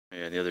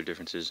the other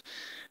difference is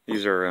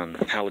these are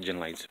halogen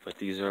lights, but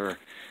these are,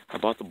 I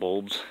bought the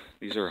bulbs.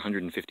 These are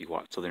 150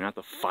 watts, so they're not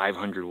the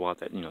 500 watt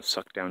that, you know,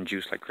 suck down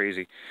juice like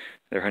crazy.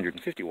 They're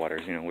 150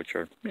 watters, you know, which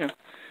are, you know,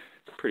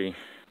 pretty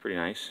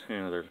nice. You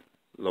know, they're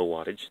low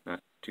wattage,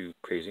 not too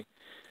crazy.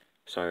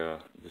 So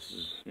this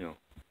is, you know,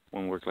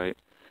 1 work light,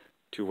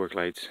 2 work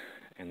lights,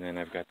 and then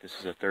I've got, this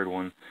is a 3rd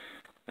one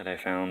that I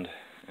found,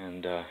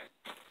 and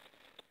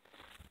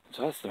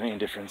so that's the main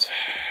difference.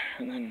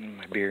 And then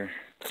my beer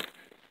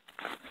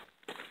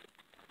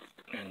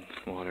and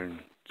water and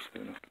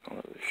all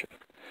that other shit.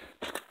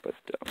 But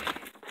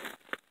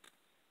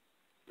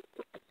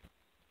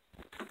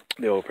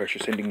the oil pressure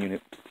sending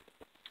unit,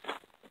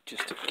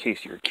 just in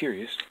case you're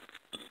curious.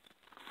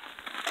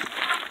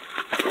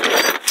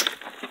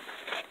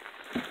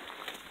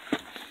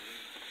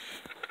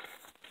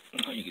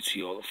 Oh, you can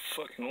see all the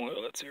fucking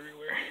oil that's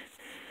everywhere.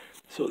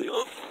 So the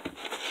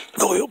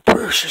oil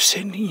pressure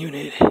sending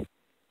unit,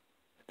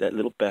 that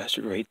little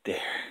bastard right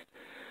there,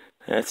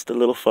 that's the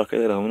little fucker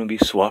that I'm going to be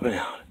swapping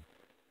out.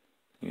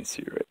 You can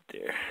see it right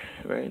there,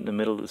 right in the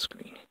middle of the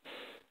screen.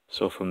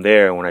 So from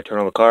there, when I turn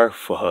on the car,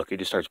 fuck, it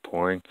just starts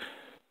pouring.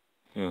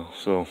 You know,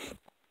 so,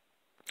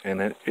 and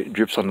then it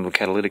drips onto the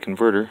catalytic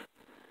converter,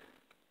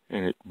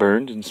 and it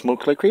burns and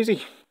smokes like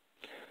crazy.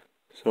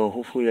 So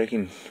hopefully I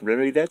can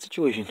remedy that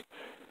situation.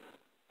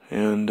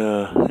 And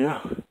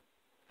yeah.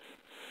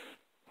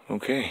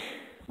 Okay.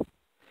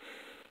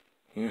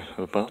 Yeah,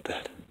 how about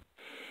that?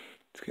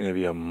 It's gonna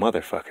be a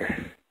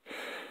motherfucker.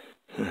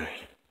 Alright.